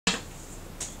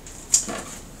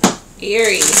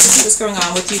Aries, this is what's going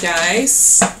on with you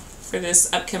guys for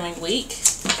this upcoming week.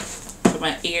 For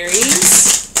my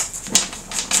Aries,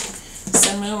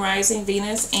 Sun, Moon, Rising,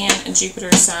 Venus, and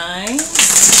Jupiter signs.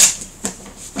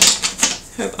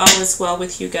 Hope all is well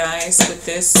with you guys with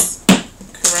this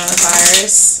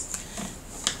coronavirus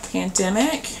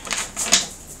pandemic.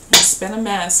 It's been a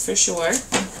mess for sure.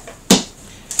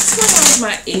 What's going on with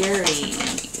my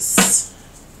Aries?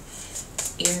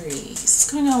 What's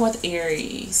going on with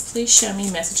Aries? Please show me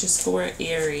messages for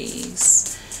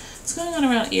Aries. What's going on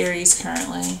around Aries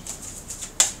currently?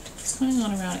 What's going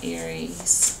on around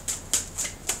Aries?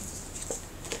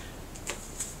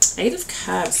 Eight of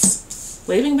Cups.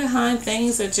 Leaving behind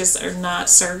things that just are not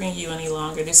serving you any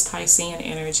longer. This Piscean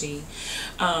energy.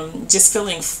 Just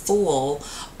feeling full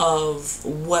of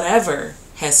whatever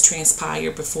has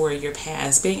transpired before your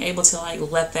past, being able to like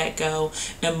let that go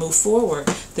and move forward.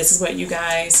 This is what you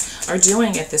guys are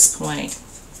doing at this point.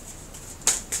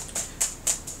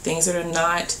 Things that are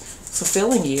not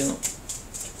fulfilling you.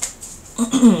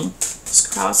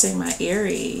 Just crossing my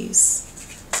Aries.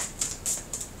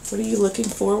 What are you looking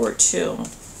forward to?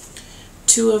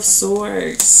 Two of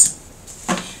Swords.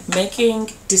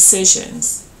 Making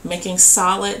decisions. Making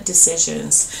solid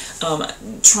decisions.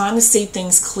 Trying to see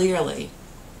things clearly,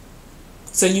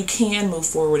 so you can move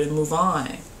forward and move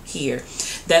on here.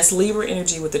 That's Libra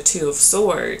energy with the Two of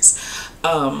Swords.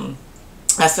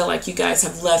 I feel like you guys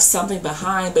have left something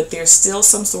behind, but there's still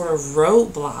some sort of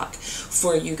roadblock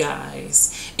for you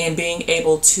guys in being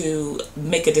able to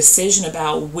make a decision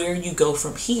about where you go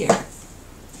from here.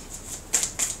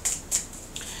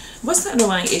 What's the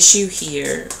underlying issue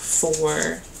here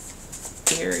for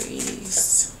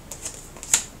Aries?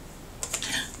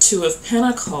 Two of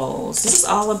Pentacles. This is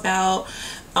all about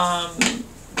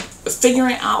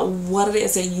figuring out what it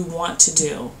is that you want to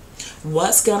do.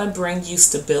 What's going to bring you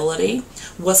stability?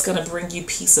 What's going to bring you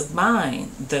peace of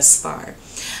mind thus far?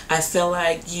 I feel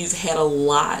like you've had a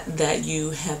lot that you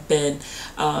have been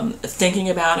thinking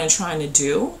about and trying to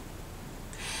do.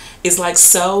 It's like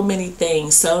so many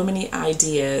things, so many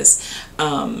ideas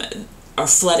are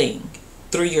flooding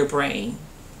through your brain.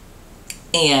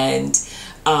 And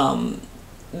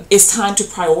it's time to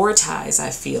prioritize,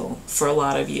 I feel, for a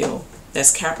lot of you.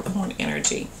 That's Capricorn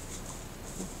energy.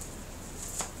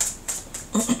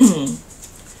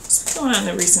 What's going on in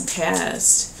the recent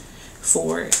past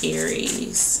for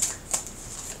Aries?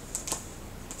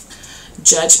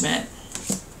 Judgment.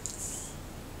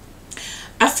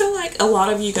 I feel like a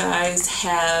lot of you guys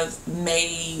have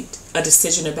made a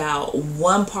decision about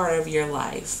one part of your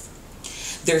life.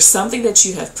 There's something that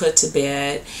you have put to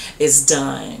bed, is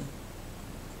done.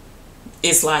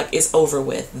 It's like it's over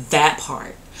with, that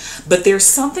part. But there's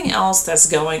something else that's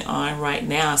going on right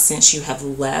now since you have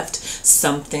left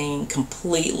something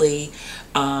completely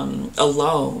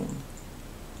alone.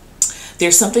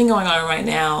 There's something going on right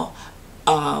now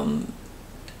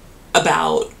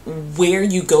about where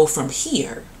you go from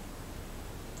here.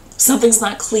 Something's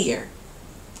not clear.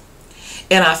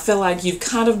 And I feel like you've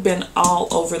kind of been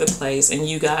all over the place, and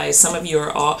you guys, some of you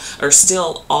are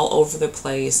still all over the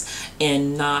place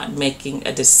and not making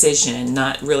a decision,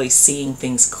 not really seeing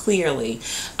things clearly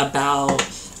about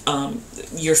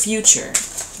your future.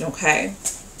 Okay?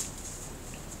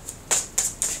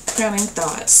 Crowning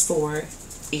thoughts for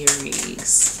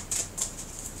Aries.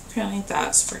 Crowning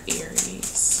thoughts for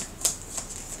Aries.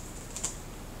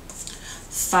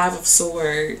 Five of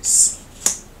Swords.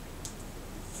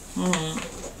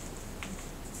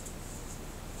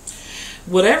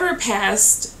 Whatever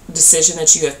past decision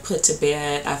that you have put to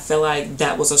bed, I feel like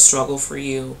that was a struggle for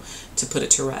you to put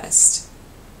it to rest.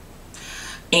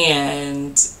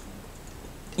 And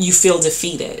you feel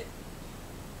defeated.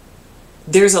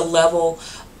 There's a level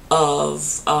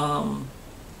of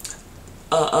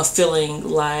a feeling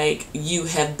like you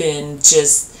have been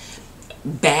just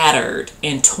battered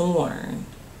and torn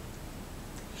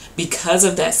because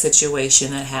of that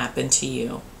situation that happened to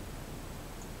you.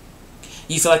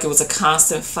 You feel like it was a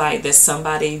constant fight, that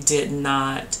somebody did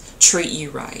not treat you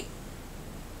right.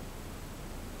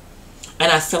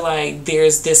 And I feel like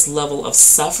there's this level of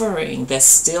suffering that's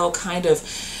still kind of,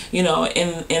 you know,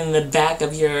 in the back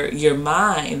of your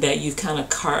mind, that you've kind of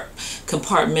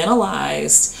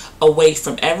compartmentalized away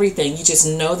from everything. You just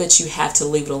know that you have to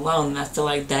leave it alone. And I feel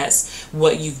like that's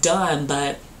what you've done,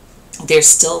 but there's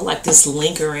still like this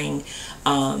lingering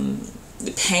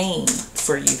pain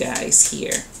for you guys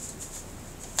here.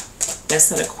 That's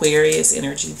that Aquarius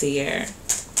energy there.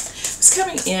 What's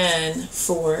coming in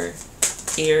for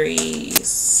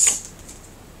Aries?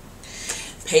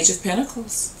 Page of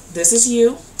Pentacles. This is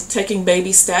you. taking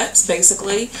baby steps,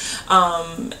 basically.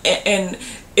 And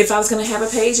if I was going to have a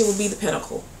page, it would be the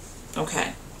Pentacle.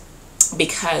 Okay.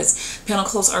 Because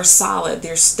Pentacles are solid.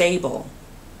 They're stable.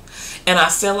 And I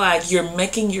feel like you're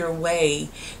making your way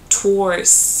towards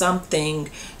something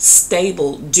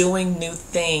stable, doing new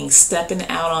things, stepping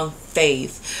out on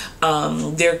faith.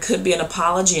 There could be an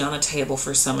apology on the table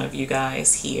for some of you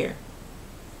guys here.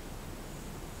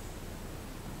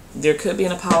 There could be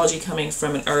an apology coming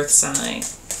from an earth sign.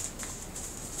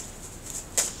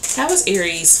 How is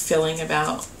Aries feeling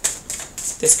about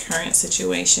this current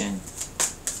situation?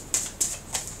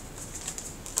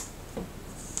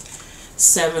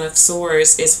 Seven of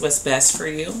Swords is what's best for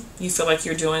you. You feel like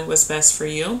you're doing what's best for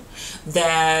you.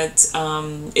 That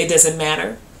it doesn't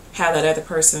matter how that other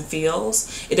person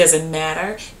feels. It doesn't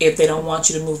matter if they don't want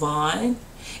you to move on.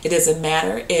 It doesn't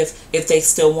matter if they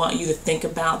still want you to think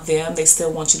about them. They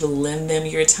still want you to lend them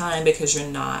your time, because you're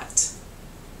not.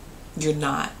 You're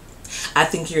not. I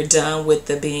think you're done with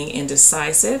the being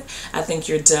indecisive. I think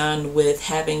you're done with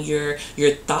having your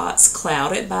thoughts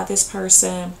clouded by this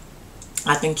person.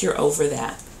 I think you're over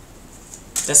that.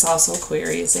 That's also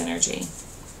Aquarius energy.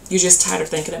 You're just tired of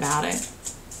thinking about it.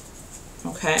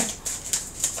 Okay.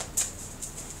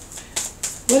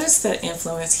 What is the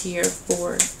influence here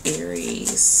for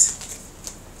Aries?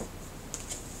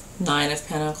 Nine of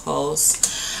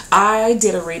Pentacles. I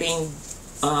did a reading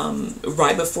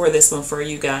right before this one for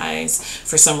you guys.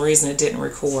 For some reason it didn't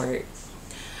record.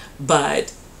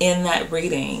 But in that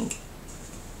reading,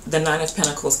 the Nine of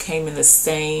Pentacles came in the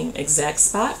same exact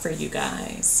spot for you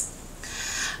guys.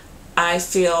 I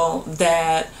feel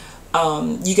that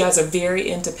you guys are very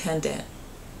independent.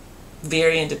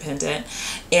 Very independent.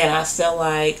 And I feel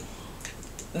like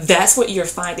that's what you're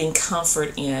finding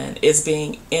comfort in, is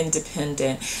being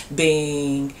independent,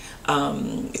 being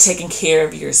taking care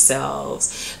of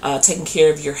yourselves, taking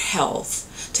care of your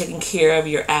health, taking care of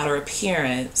your outer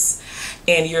appearance.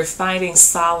 And you're finding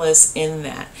solace in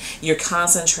that. You're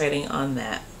concentrating on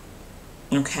that.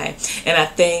 Okay. And I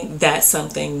think that's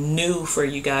something new for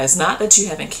you guys. Not that you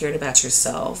haven't cared about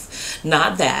yourself.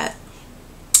 Not that.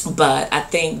 But I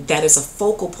think that is a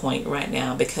focal point right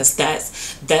now, because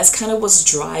that's kind of what's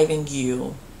driving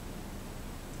you.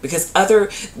 Because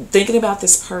thinking about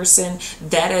this person,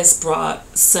 that has brought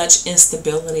such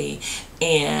instability,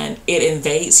 and it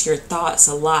invades your thoughts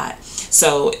a lot.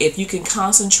 So if you can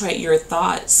concentrate your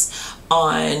thoughts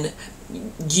on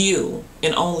you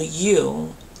and only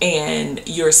you, and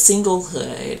your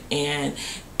singlehood, and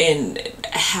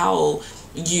how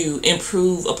you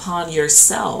improve upon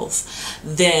yourself,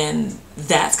 then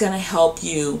that's going to help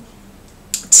you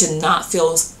to not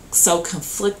feel so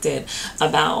conflicted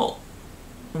about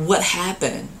what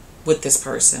happened with this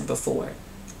person before.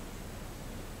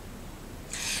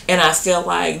 And I feel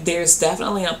like there's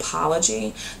definitely an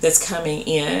apology that's coming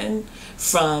in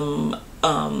from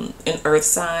an earth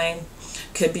sign.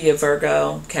 Could be a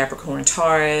Virgo, Capricorn,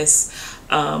 Taurus,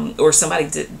 or somebody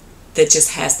that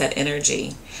just has that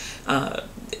energy.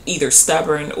 Either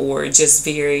stubborn or just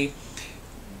very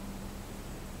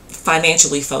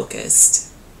financially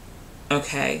focused.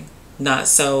 Okay. Not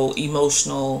so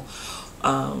emotional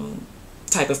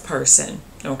type of person.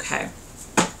 Okay.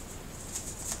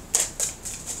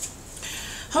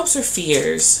 Hopes or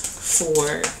fears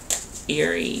for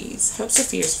Aries. Hopes or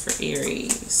fears for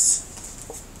Aries.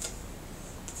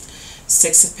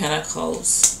 Six of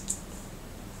Pentacles.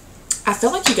 I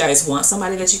feel like you guys want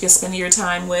somebody that you can spend your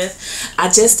time with. I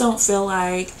just don't feel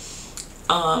like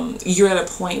you're at a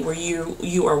point where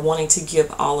you are wanting to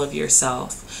give all of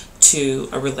yourself to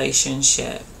a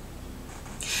relationship.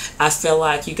 I feel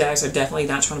like you guys are definitely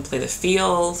not trying to play the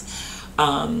field,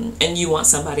 and you want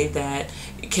somebody that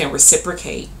can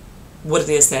reciprocate what it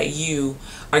is that you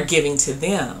are giving to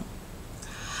them.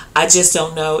 I just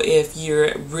don't know if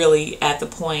you're really at the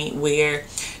point where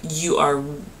you are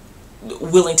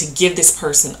willing to give this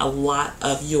person a lot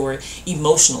of your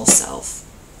emotional self.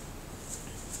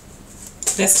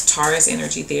 That's Taurus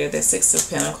energy there, that Six of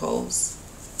Pentacles.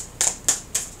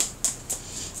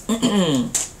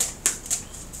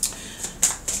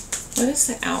 What is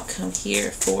the outcome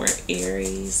here for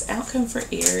Aries? Outcome for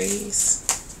Aries.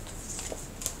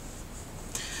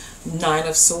 Nine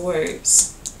of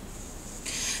Swords.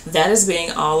 That is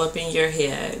being all up in your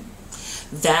head.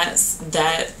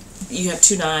 That you have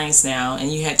two nines now,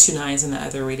 and you had two nines in the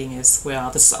other reading as well.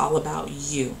 This is all about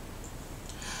you.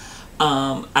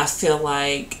 I feel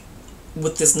like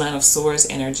with this Nine of Swords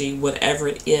energy, whatever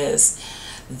it is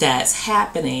that's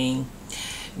happening,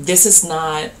 this is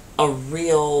not a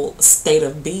real state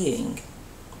of being.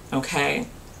 Okay?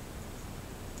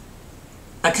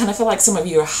 I kind of feel like some of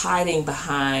you are hiding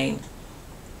behind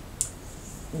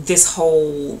this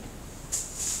whole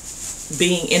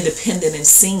being independent and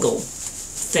single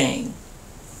thing,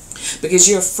 because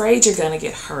you're afraid you're going to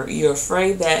get hurt. You're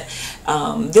afraid that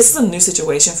this is a new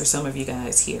situation for some of you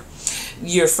guys here.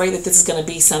 You're afraid that this is going to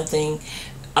be something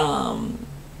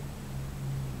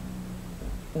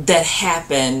that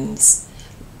happens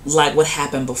like what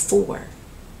happened before.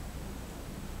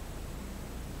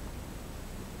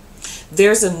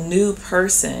 There's a new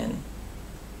person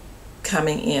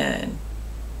coming in.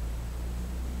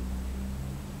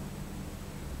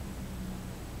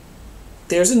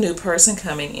 There's a new person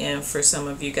coming in for some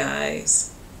of you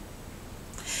guys.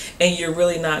 And you're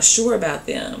really not sure about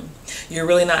them. You're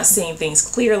really not seeing things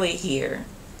clearly here.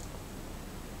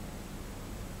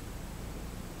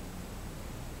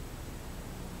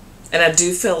 And I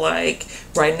do feel like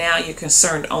right now you're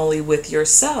concerned only with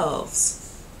yourselves.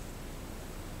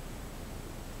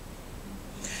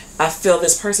 I feel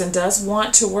this person does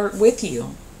want to work with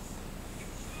you.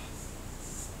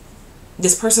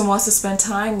 This person wants to spend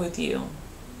time with you.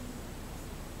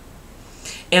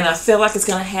 And I feel like it's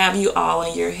going to have you all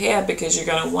in your head, because you're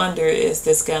going to wonder, is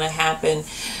this going to happen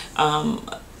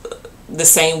the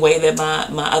same way that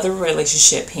my other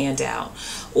relationship panned out?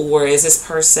 Or is this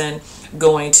person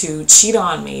going to cheat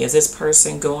on me? Is this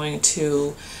person going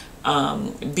to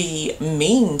be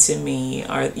mean to me?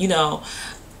 Or, you know,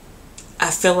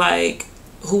 I feel like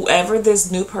whoever this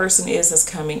new person is that's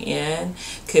coming in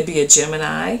could be a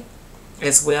Gemini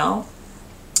as well.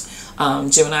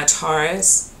 Gemini,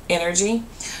 Taurus energy.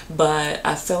 But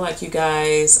I feel like you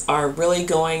guys are really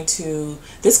going to,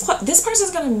 this person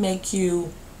is going to make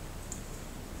you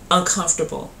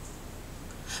uncomfortable,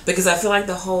 because I feel like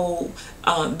the whole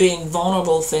being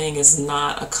vulnerable thing is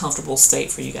not a comfortable state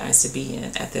for you guys to be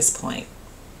in at this point.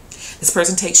 This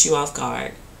person takes you off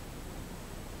guard.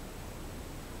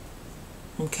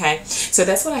 Okay, so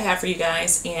that's what I have for you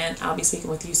guys, and I'll be speaking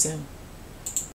with you soon.